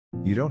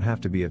You don't have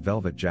to be a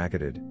velvet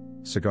jacketed,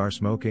 cigar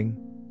smoking,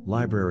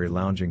 library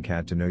lounging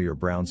cat to know your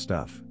brown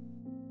stuff.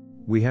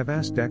 We have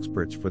asked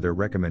experts for their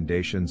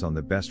recommendations on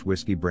the best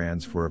whiskey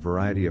brands for a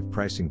variety of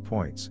pricing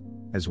points,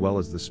 as well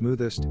as the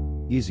smoothest,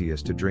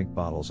 easiest to drink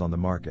bottles on the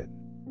market.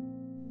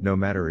 No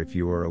matter if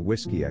you are a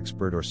whiskey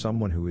expert or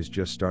someone who is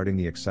just starting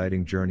the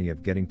exciting journey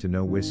of getting to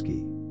know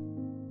whiskey.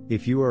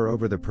 If you are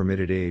over the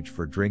permitted age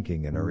for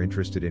drinking and are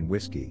interested in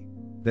whiskey,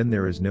 then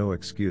there is no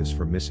excuse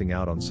for missing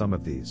out on some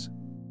of these.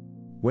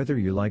 Whether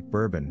you like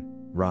bourbon,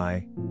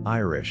 rye,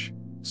 Irish,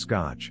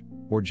 Scotch,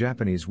 or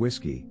Japanese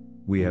whiskey,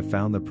 we have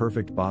found the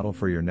perfect bottle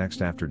for your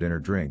next after-dinner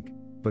drink.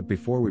 But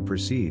before we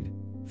proceed,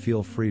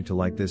 feel free to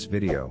like this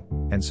video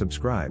and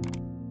subscribe.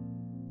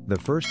 The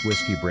first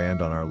whiskey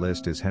brand on our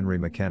list is Henry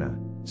McKenna,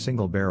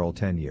 Single Barrel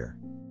 10-Year.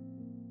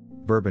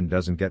 Bourbon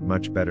doesn't get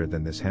much better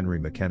than this Henry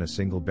McKenna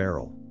Single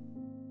Barrel.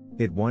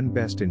 It won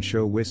Best in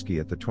Show Whiskey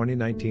at the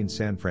 2019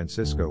 San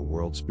Francisco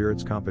World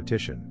Spirits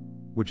Competition,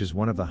 which is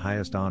one of the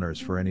highest honors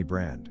for any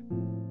brand.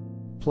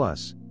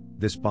 Plus,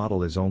 this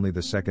bottle is only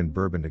the second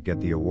bourbon to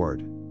get the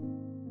award.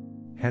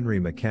 Henry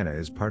McKenna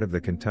is part of the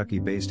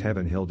Kentucky-based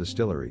Heaven Hill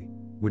Distillery,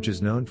 which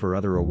is known for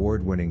other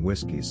award-winning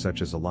whiskeys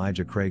such as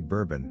Elijah Craig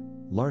Bourbon,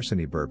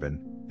 Larceny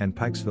Bourbon, and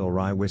Pikesville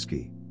Rye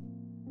Whiskey.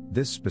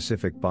 This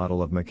specific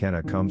bottle of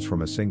McKenna comes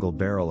from a single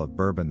barrel of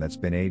bourbon that's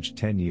been aged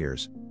 10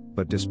 years,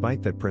 but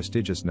despite that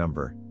prestigious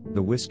number,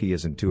 the whiskey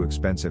isn't too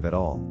expensive at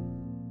all.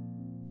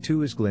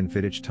 2 is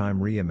Glenfiddich Time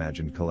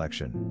Reimagined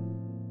Collection.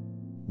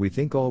 We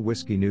think all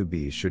whiskey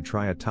newbies should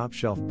try a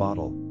top-shelf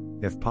bottle,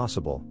 if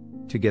possible,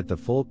 to get the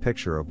full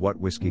picture of what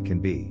whiskey can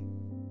be.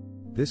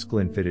 This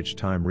Glenfiddich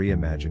Time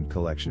Reimagined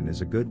Collection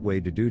is a good way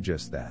to do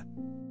just that.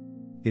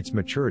 Its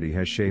maturity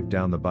has shaved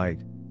down the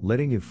bite,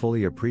 letting you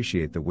fully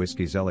appreciate the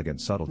whiskey's elegant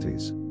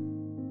subtleties.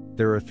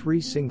 There are 3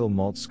 single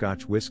malt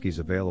Scotch whiskies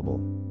available,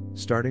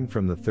 starting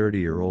from the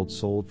 30-year-old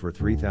sold for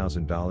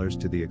 $3,000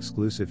 to the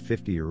exclusive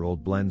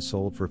 50-year-old blend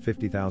sold for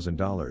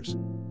 $50,000,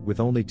 with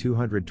only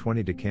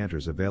 220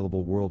 decanters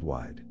available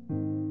worldwide.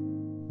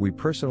 We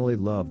personally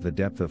love the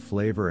depth of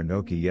flavor and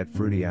oaky yet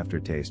fruity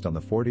aftertaste on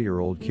the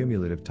 40-year-old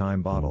cumulative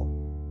time bottle.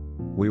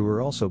 We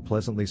were also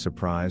pleasantly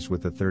surprised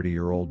with the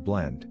 30-year-old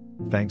blend,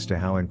 thanks to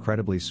how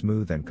incredibly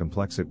smooth and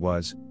complex it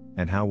was,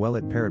 and how well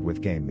it paired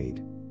with game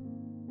meat.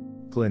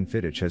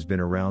 Glenfiddich has been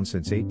around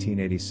since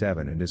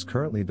 1887 and is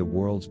currently the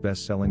world's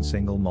best-selling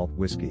single malt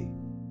whiskey.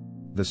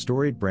 The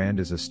storied brand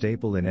is a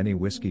staple in any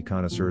whiskey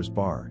connoisseur's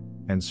bar,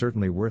 and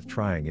certainly worth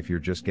trying if you're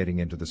just getting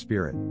into the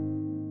spirit.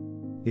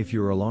 If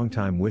you're a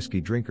long-time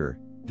whiskey drinker,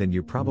 then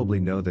you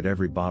probably know that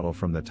every bottle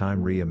from the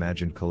Time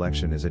Reimagined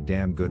collection is a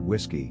damn good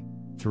whiskey,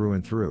 through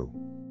and through.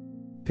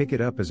 Pick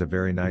it up as a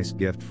very nice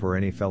gift for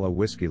any fellow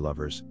whiskey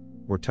lovers,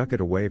 or tuck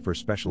it away for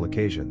special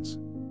occasions.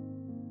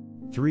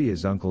 3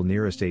 is Uncle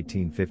Nearest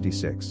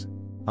 1856.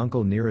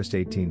 Uncle Nearest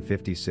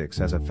 1856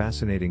 has a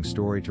fascinating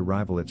story to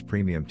rival its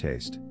premium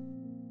taste.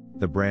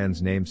 The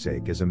brand's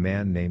namesake is a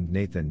man named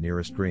Nathan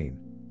Nearest Green,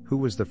 who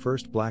was the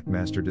first black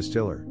master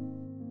distiller.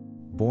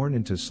 Born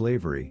into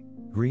slavery,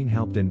 Green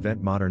helped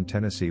invent modern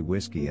Tennessee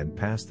whiskey and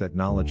passed that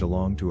knowledge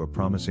along to a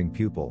promising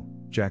pupil,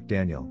 Jack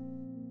Daniel.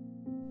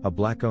 A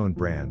black-owned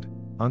brand,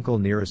 Uncle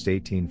Nearest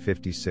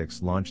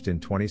 1856 launched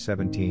in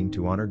 2017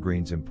 to honor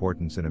Green's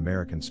importance in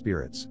American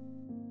spirits.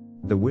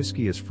 The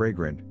whiskey is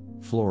fragrant,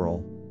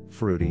 floral,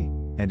 fruity,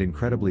 and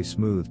incredibly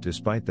smooth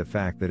despite the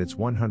fact that it's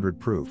 100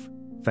 proof,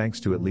 thanks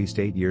to at least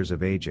 8 years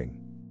of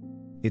aging.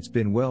 It's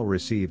been well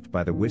received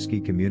by the whiskey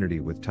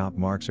community with top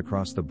marks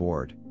across the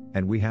board,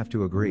 and we have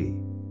to agree.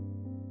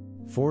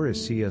 4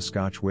 is Sia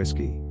Scotch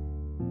Whiskey.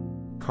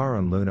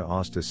 Karin Luna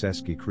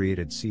Ostaseski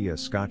created Sia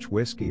Scotch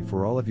Whiskey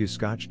for all of you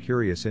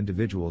Scotch-curious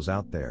individuals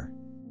out there.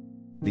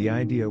 The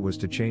idea was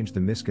to change the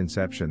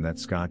misconception that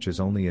Scotch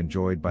is only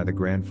enjoyed by the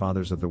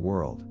grandfathers of the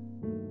world.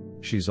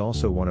 She's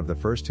also one of the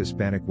first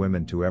Hispanic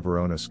women to ever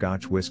own a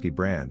Scotch whiskey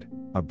brand,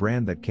 a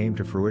brand that came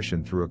to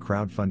fruition through a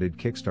crowd-funded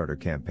Kickstarter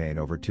campaign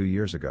over 2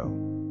 years ago.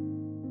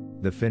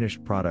 The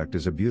finished product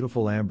is a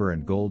beautiful amber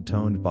and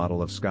gold-toned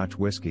bottle of Scotch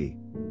whiskey,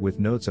 with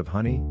notes of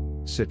honey,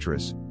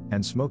 citrus,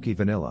 and smoky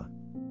vanilla.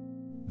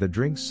 The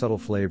drink's subtle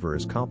flavor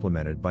is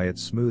complemented by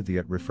its smooth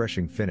yet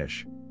refreshing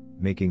finish,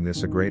 making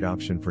this a great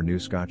option for new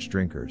Scotch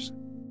drinkers.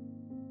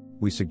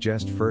 We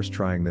suggest first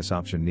trying this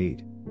option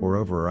neat, or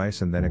over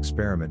ice, and then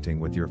experimenting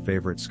with your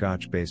favorite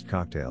Scotch-based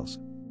cocktails.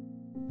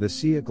 The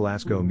Sia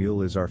Glasgow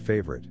Mule is our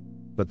favorite,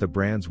 but the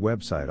brand's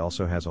website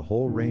also has a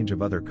whole range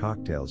of other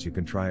cocktails you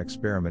can try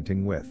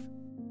experimenting with.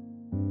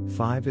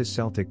 5 is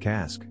Celtic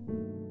Cask.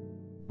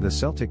 The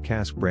Celtic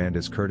Cask brand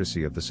is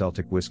courtesy of the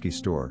Celtic Whiskey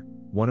Store,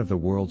 one of the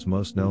world's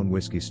most known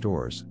whiskey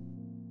stores.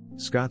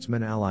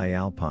 Scotsman Ally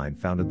Alpine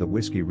founded the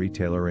whiskey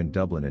retailer in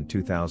Dublin in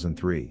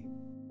 2003.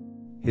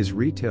 His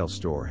retail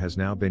store has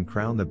now been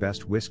crowned the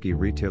best whiskey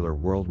retailer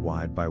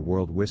worldwide by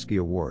World Whiskey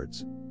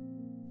Awards.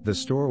 The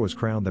store was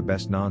crowned the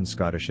best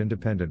non-Scottish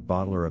independent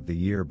bottler of the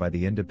year by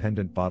the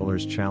Independent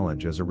Bottlers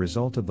Challenge as a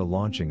result of the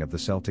launching of the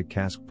Celtic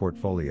Cask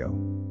portfolio.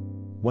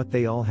 What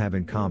they all have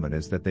in common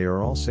is that they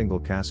are all single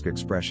cask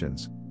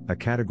expressions, a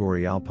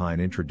category Alpine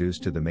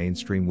introduced to the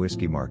mainstream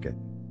whiskey market.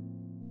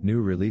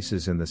 New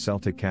releases in the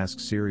Celtic Cask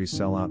series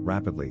sell out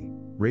rapidly,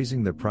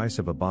 raising the price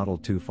of a bottle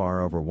to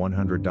far over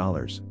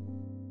 $100.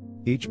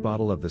 Each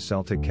bottle of the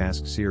Celtic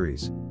Cask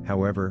series,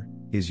 however,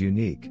 is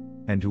unique,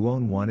 and to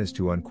own one is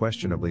to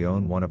unquestionably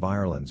own one of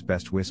Ireland's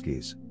best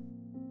whiskies.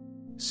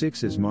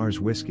 6 is Mars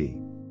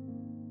Whiskey.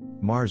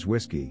 Mars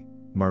Whiskey,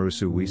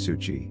 Marusu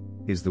Wisuchi,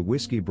 is the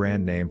whiskey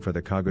brand name for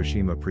the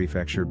Kagoshima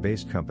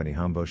Prefecture-based company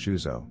Hombo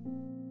Shuzo.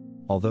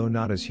 Although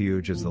not as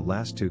huge as the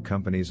last two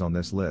companies on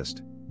this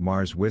list,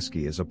 Mars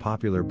Whiskey is a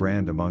popular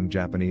brand among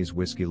Japanese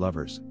whiskey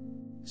lovers.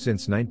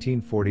 Since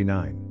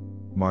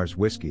 1949, Mars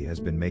Whiskey has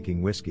been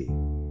making whiskey.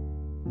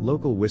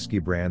 Local whiskey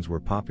brands were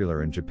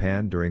popular in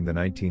Japan during the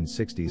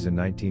 1960s and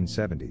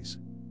 1970s.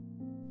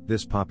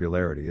 This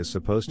popularity is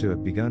supposed to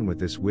have begun with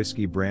this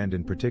whiskey brand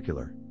in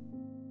particular.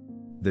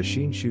 The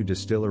Shinshu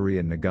Distillery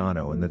in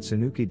Nagano and the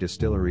Tsunuki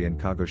Distillery in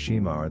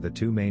Kagoshima are the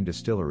two main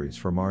distilleries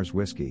for Mars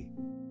Whiskey.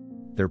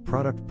 Their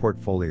product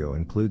portfolio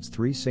includes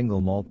 3 single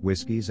malt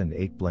whiskeys and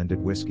 8 blended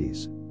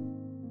whiskeys.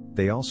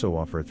 They also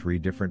offer 3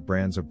 different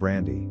brands of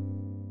brandy.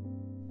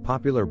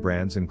 Popular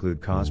brands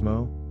include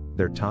Cosmo,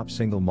 their top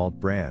single malt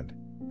brand,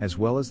 as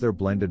well as their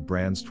blended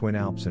brands Twin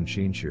Alps and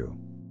Shinshu.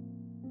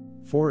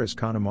 4 is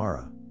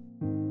Connemara.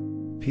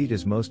 Peat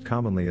is most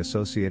commonly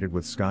associated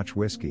with Scotch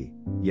whiskey,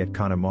 yet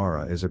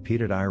Connemara is a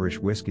peated Irish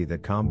whiskey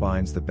that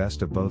combines the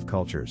best of both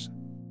cultures.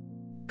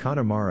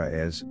 Connemara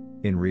is,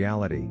 in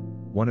reality,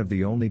 one of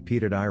the only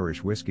peated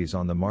Irish whiskies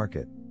on the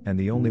market, and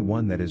the only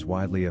one that is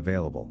widely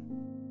available.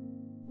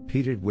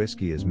 Peated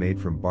whiskey is made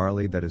from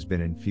barley that has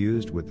been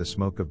infused with the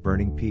smoke of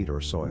burning peat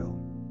or soil.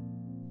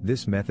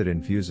 This method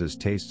infuses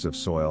tastes of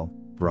soil,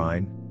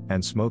 brine,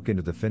 and smoke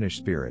into the finished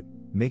spirit,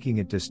 making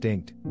it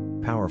distinct,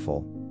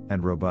 powerful,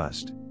 and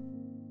robust.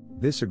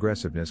 This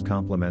aggressiveness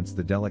complements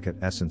the delicate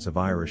essence of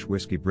Irish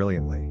whiskey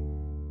brilliantly.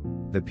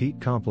 The peat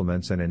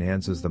complements and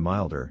enhances the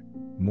milder,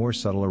 more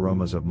subtle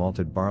aromas of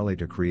malted barley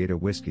to create a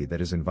whiskey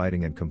that is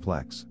inviting and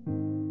complex.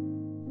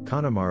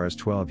 Connemara's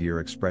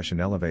 12-year expression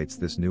elevates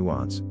this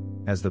nuance,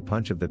 as the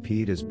punch of the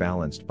peat is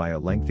balanced by a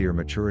lengthier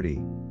maturity,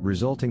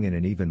 resulting in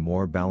an even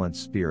more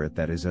balanced spirit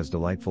that is as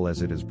delightful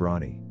as it is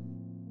brawny.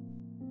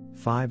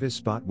 5 is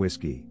Spot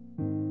Whiskey.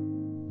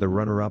 The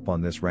runner-up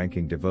on this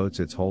ranking devotes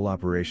its whole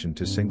operation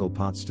to single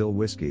pot still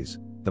whiskies,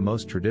 the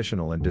most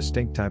traditional and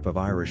distinct type of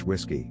Irish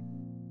whiskey.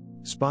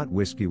 Spot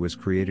whiskey was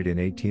created in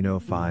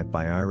 1805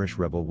 by Irish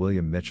rebel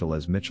William Mitchell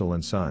as Mitchell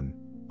 & Son,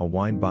 a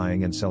wine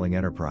buying and selling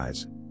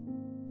enterprise.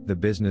 The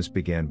business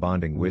began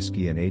bonding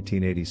whiskey in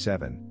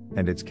 1887,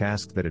 and its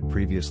casks that had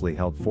previously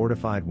held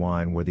fortified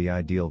wine were the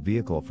ideal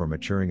vehicle for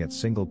maturing its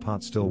single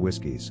pot still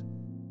whiskies.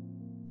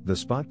 The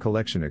Spot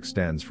collection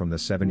extends from the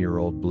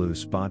 7-year-old Blue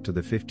Spot to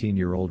the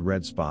 15-year-old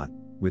Red Spot,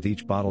 with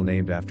each bottle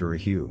named after a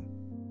hue.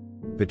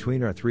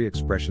 Between are 3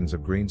 expressions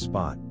of Green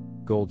Spot,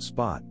 Gold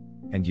Spot,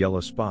 and Yellow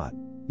Spot,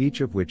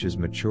 each of which is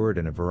matured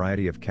in a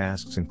variety of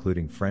casks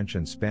including French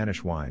and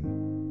Spanish wine,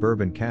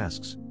 bourbon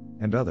casks,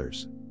 and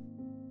others.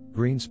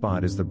 Green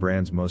Spot is the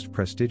brand's most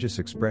prestigious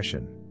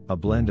expression, a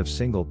blend of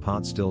single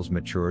pot stills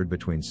matured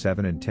between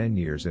 7 and 10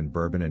 years in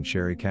bourbon and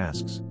sherry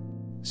casks.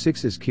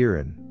 6 is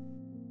Kirin.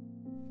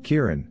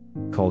 Kirin,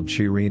 called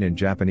Kirin in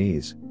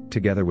Japanese,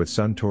 together with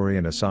Suntory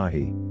and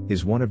Asahi,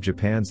 is one of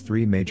Japan's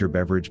 3 major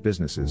beverage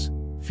businesses,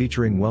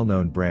 featuring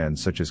well-known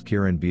brands such as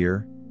Kirin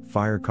Beer,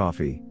 Fire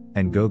Coffee,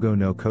 and Go-Go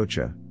no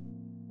Kocha.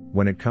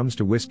 When it comes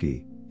to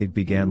whiskey, it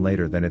began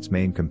later than its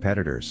main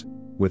competitors,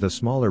 with a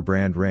smaller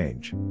brand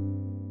range.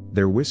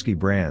 Their whiskey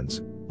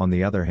brands, on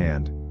the other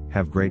hand,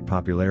 have great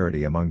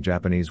popularity among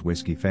Japanese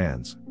whiskey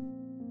fans.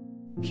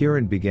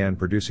 Kirin began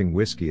producing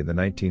whiskey in the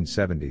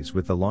 1970s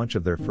with the launch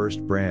of their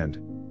first brand,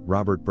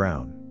 Robert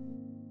Brown.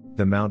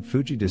 The Mount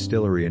Fuji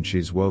Distillery in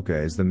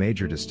Shizuoka is the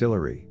major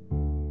distillery.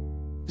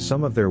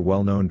 Some of their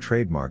well-known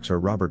trademarks are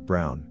Robert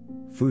Brown,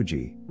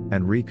 Fuji,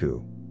 and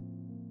Riku.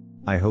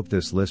 I hope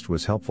this list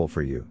was helpful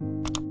for you.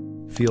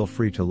 Feel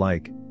free to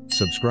like,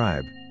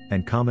 subscribe,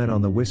 and comment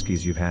on the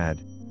whiskeys you've had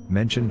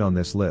mentioned on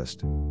this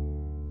list.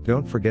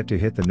 Don't forget to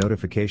hit the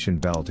notification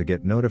bell to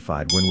get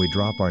notified when we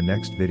drop our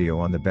next video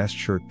on the best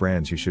shirt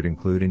brands you should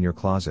include in your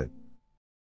closet.